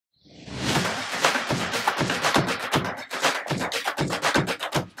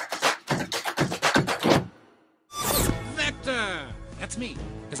That's me,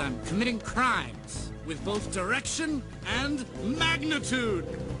 because I'm committing crimes with both direction and magnitude.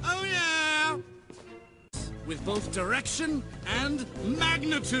 Oh yeah! With both direction and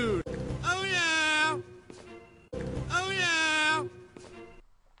magnitude. Oh yeah! Oh yeah!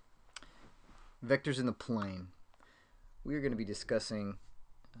 Vectors in the plane. We are going to be discussing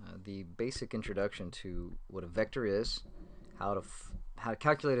the basic introduction to what a vector is, how to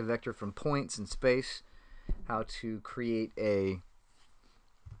calculate a vector from points in space, how to create a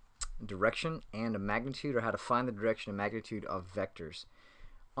direction and a magnitude, or how to find the direction and magnitude of vectors.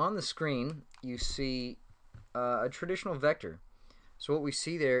 On the screen, you see a traditional vector. So what we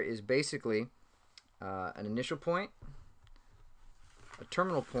see there is basically an initial point, a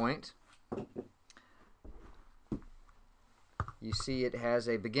terminal point. You see it has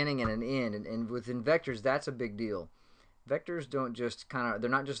a beginning and an end, and within vectors, that's a big deal. Vectors don't just they're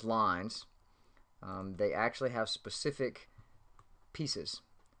not just lines. They actually have specific pieces.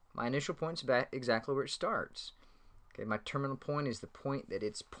 My initial point is exactly where it starts. Okay, my terminal point is the point that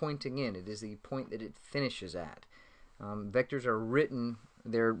it's pointing in. It is the point that it finishes at. Vectors are written,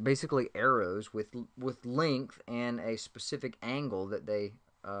 they're basically arrows with length and a specific angle that they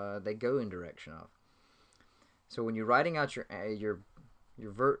go in direction of. So when you're writing out your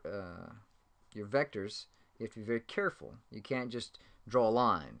vectors, you have to be very careful. You can't just draw a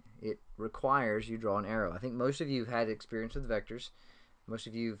line. It requires you draw an arrow. I think most of you have had experience with vectors. Most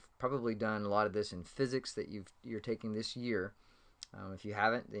of you have probably done a lot of this in physics that you're taking this year. If you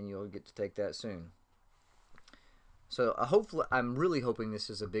haven't, then you'll get to take that soon. So hopefully, I'm really hoping this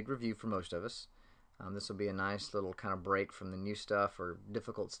is a big review for most of us. This will be a nice little kind of break from the new stuff or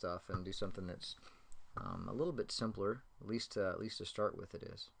difficult stuff, and do something that's a little bit simpler, at least to start with. It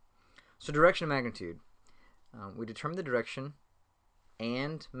is. So direction and magnitude. We determine the direction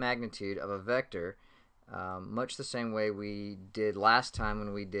and magnitude of a vector much the same way we did last time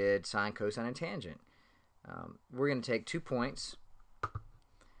when we did sine, cosine, and tangent. We're going to take 2 points.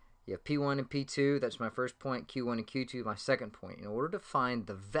 You have P1 and P2, that's my first point. Q1 and Q2, my second point. In order to find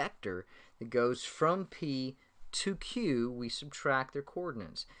the vector that goes from P to Q, we subtract their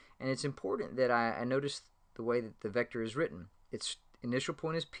coordinates. And it's important that I notice the way that the vector is written. Its initial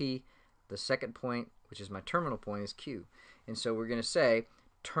point is P, the second point, which is my terminal point, is Q. And so we're going to say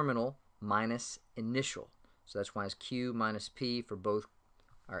terminal minus initial. So that's why it's Q minus P for both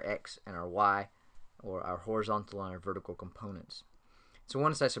our X and our Y, or our horizontal and our vertical components. So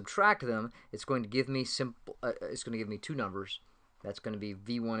once I subtract them, it's going to give me two numbers. That's going to be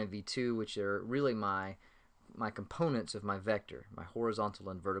V1 and V2, which are really my components of my vector, my horizontal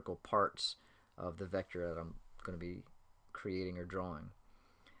and vertical parts of the vector that I'm going to be creating or drawing.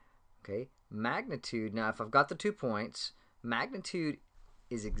 Okay, magnitude. Now, if I've got the 2 points, magnitude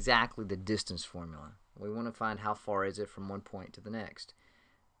is exactly the distance formula. We want to find how far is it from one point to the next.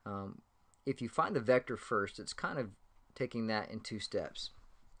 If you find the vector first, it's kind of taking that in 2 steps.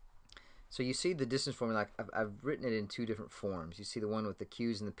 So you see the distance formula, I've written it in 2 different forms. You see the one with the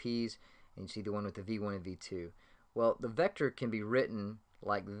Q's and the P's, and you see the one with the V1 and V2. Well, the vector can be written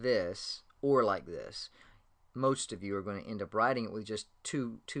like this or like this. Most of you are going to end up writing it with just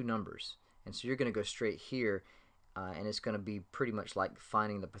two numbers. And so you're going to go straight here, and it's going to be pretty much like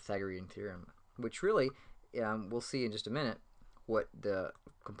finding the Pythagorean theorem, which really, we'll see in just a minute what the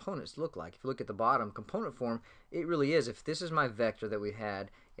components look like. If you look at the bottom, component form, it really is. If this is my vector that we had,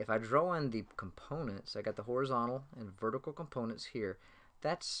 if I draw in the components, I got the horizontal and vertical components here,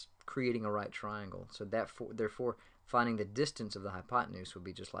 that's creating a right triangle. So therefore, finding the distance of the hypotenuse would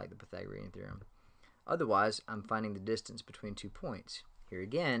be just like the Pythagorean theorem. Otherwise, I'm finding the distance between 2 points. Here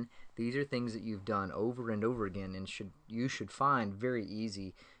again, these are things that you've done over and over again, and you should find very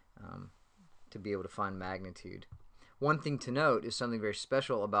easy to be able to find magnitude. One thing to note is something very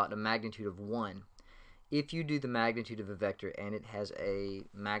special about a magnitude of 1. If you do the magnitude of a vector and it has a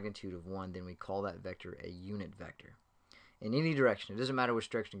magnitude of 1, then we call that vector a unit vector. In any direction, it doesn't matter which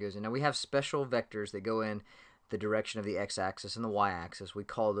direction it goes in. Now we have special vectors that go in the direction of the x-axis and the y-axis. We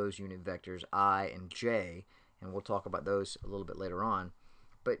call those unit vectors I and j, and we'll talk about those a little bit later on.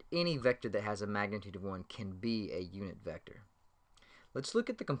 But any vector that has a magnitude of 1 can be a unit vector. Let's look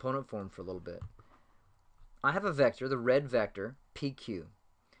at the component form for a little bit. I have a vector, the red vector, PQ.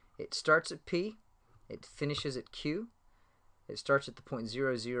 It starts at P, it finishes at Q, it starts at the point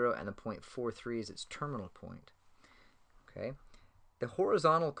 0, 0, and the point 4, 3 is its terminal point. Okay. The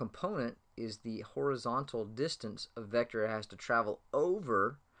horizontal component is the horizontal distance a vector has to travel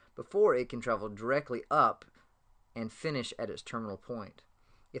over before it can travel directly up and finish at its terminal point.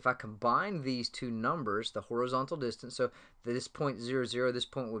 If I combine these 2 numbers, the horizontal distance, so this point 0, 0, this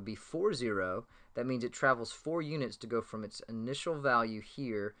point would be 4, 0, that means it travels 4 units to go from its initial value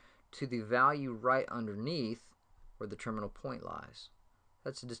here to the value right underneath where the terminal point lies.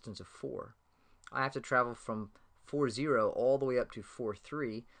 That's a distance of 4. I have to travel from 4, 0 all the way up to 4,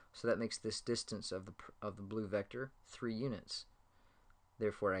 3, so that makes this distance of the blue vector 3 units.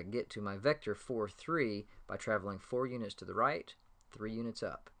 Therefore, I get to my vector 4, 3 by traveling 4 units to the right, 3 units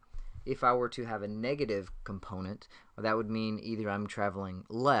up. If I were to have a negative component, that would mean either I'm traveling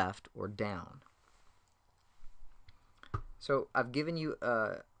left or down. So I've given you,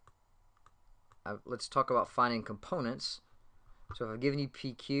 let's talk about finding components. So if I've given you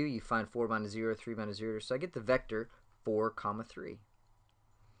PQ, you find 4 minus 0, 3 minus 0. So I get the vector 4, 3.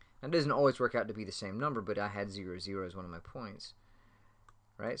 Now, it doesn't always work out to be the same number, but I had 0, 0 as one of my points.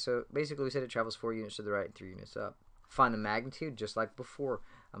 Right? So basically we said it travels 4 units to the right and 3 units up. Find the magnitude just like before.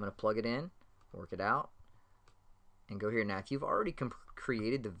 I'm going to plug it in, work it out, and go here. Now, if you've already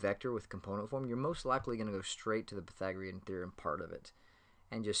created the vector with component form, you're most likely going to go straight to the Pythagorean theorem part of it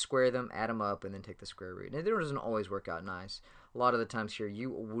and just square them, add them up, and then take the square root. Now, it doesn't always work out nice. A lot of the times here,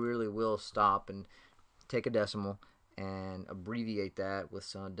 you really will stop and take a decimal and abbreviate that with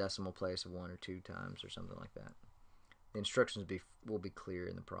some decimal place of 1 or 2 times or something like that. The instructions will be clear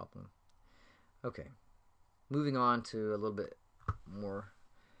in the problem. Okay, moving on to a little bit more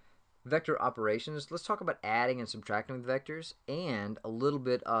vector operations. Let's talk about adding and subtracting with vectors and a little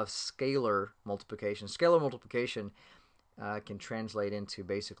bit of scalar multiplication. Scalar multiplication can translate into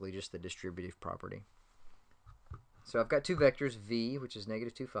basically just the distributive property. So I've got 2 vectors, v, which is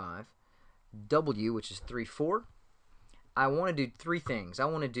negative 2, 5, w, which is 3, 4. I want to do 3 things. I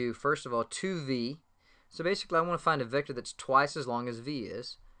want to do, first of all, 2v. So basically I want to find a vector that's twice as long as v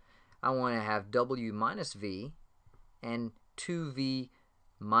is. I want to have w minus v and 2v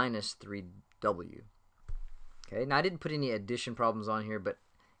minus 3w. Okay, now I didn't put any addition problems on here, but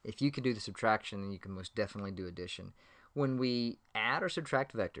if you can do the subtraction, then you can most definitely do addition. When we add or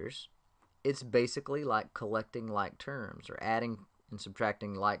subtract vectors, it's basically like collecting like terms or adding and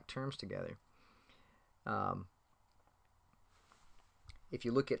subtracting like terms together. If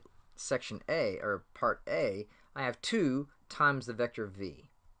you look at section A, or part A, I have 2 times the vector v.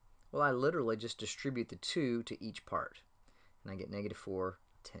 Well, I literally just distribute the 2 to each part, and I get negative 4,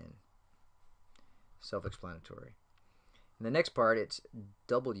 10. Self-explanatory. In the next part, it's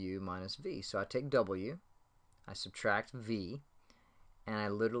w minus v. So I take w, I subtract v, and I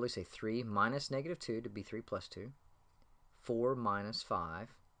literally say 3 minus negative 2 to be 3 plus 2. 4 minus 5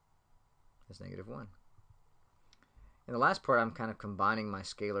 is negative 1. In the last part, I'm kind of combining my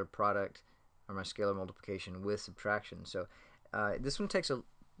scalar product or my scalar multiplication with subtraction. So this one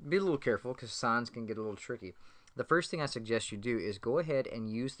be a little careful because signs can get a little tricky. The first thing I suggest you do is go ahead and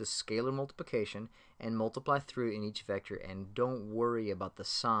use the scalar multiplication and multiply through in each vector, and don't worry about the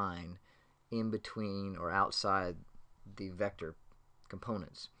sign in between or outside the vector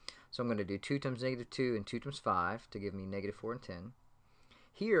components. So I'm going to do 2 times negative 2 and 2 times 5 to give me negative 4 and 10.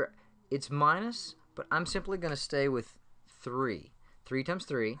 Here it's minus, but I'm simply going to stay with 3. 3 times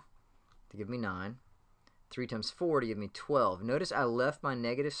 3 to give me 9. 3 times 4 to give me 12. Notice I left my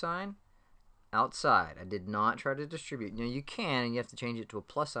negative sign outside. I did not try to distribute. You know, you can, and you have to change it to a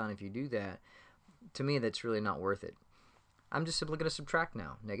plus sign if you do that. To me, that's really not worth it. I'm just simply going to subtract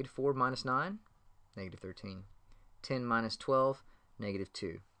now. Negative 4 minus 9, negative 13. 10 minus 12, negative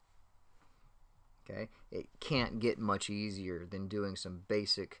 2. Okay? It can't get much easier than doing some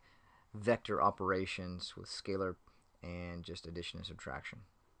basic vector operations with scalar and just addition and subtraction.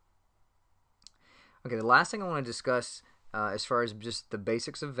 Okay, the last thing I want to discuss as far as just the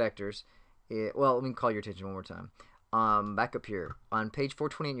basics of vectors, well, let me call your attention one more time. Back up here on page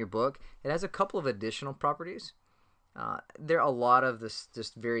 428 in your book, it has a couple of additional properties. There are a lot of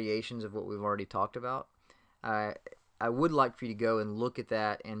just variations of what we've already talked about. I would like for you to go and look at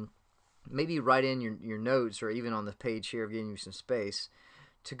that and maybe write in your notes, or even on the page here, giving you some space,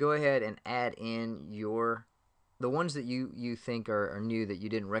 to go ahead and add in the ones that you think are new that you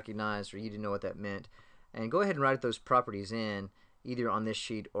didn't recognize or you didn't know what that meant, and go ahead and write those properties in either on this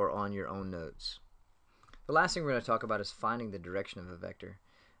sheet or on your own notes. The last thing we're going to talk about is finding the direction of a vector.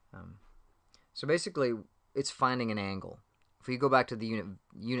 So basically, it's finding an angle. If we go back to the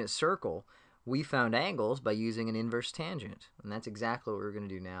unit circle, we found angles by using an inverse tangent, and that's exactly what we're going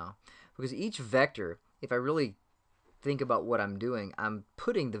to do now. Because each vector, if I really think about what I'm doing, I'm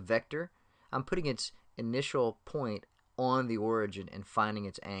putting its initial point on the origin and finding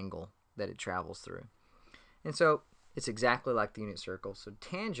its angle that it travels through. And so it's exactly like the unit circle. So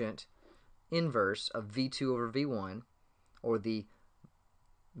tangent inverse of v2 over v1, or the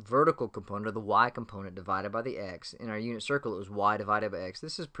vertical component, or the y component, divided by the x. In our unit circle, it was y divided by x.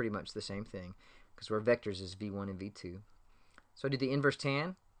 This is pretty much the same thing. because our vectors is v1 and v2. So I do the inverse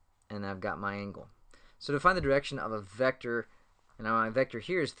tan, and I've got my angle. So to find the direction of a vector, and now my vector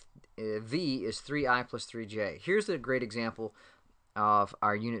here is v is 3i plus 3j. Here's a great example of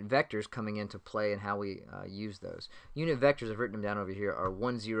our unit vectors coming into play and how we use those. Unit vectors, I've written them down over here, are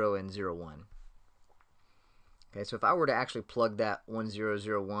 1, 0, and 0, 1. Okay, so if I were to actually plug that 1, 0,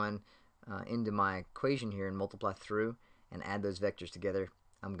 0, 1 into my equation here and multiply through and add those vectors together,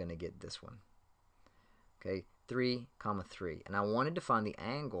 I'm going to get this one. Okay, 3, 3. And I wanted to find the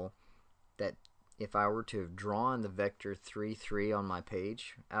angle that if I were to have drawn the vector 3, 3 on my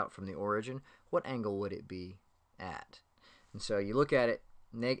page out from the origin, what angle would it be at? And so you look at it,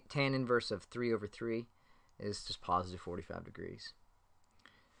 tan inverse of 3 over 3 is just positive 45 degrees.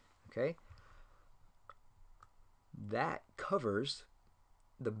 Okay? That covers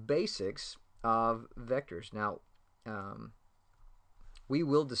the basics of vectors. Now, we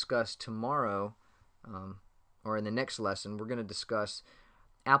will discuss tomorrow, or in the next lesson, we're going to discuss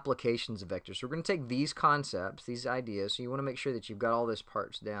applications of vectors. So we're going to take these concepts, these ideas, so you want to make sure that you've got all these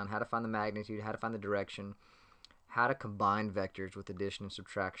parts down, how to find the magnitude, how to find the direction, how to combine vectors with addition and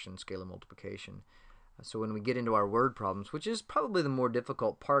subtraction, scalar multiplication. So when we get into our word problems, which is probably the more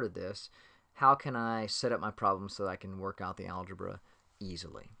difficult part of this, how can I set up my problem so that I can work out the algebra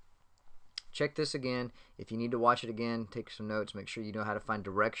easily? Check this again. If you need to watch it again, take some notes, make sure you know how to find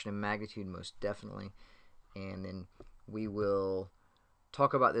direction and magnitude most definitely. And then we will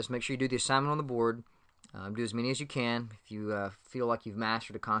talk about this. Make sure you do the assignment on the board. Do as many as you can. If you feel like you've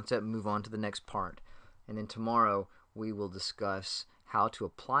mastered a concept, move on to the next part. And then tomorrow we will discuss how to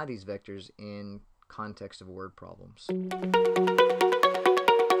apply these vectors in context of word problems.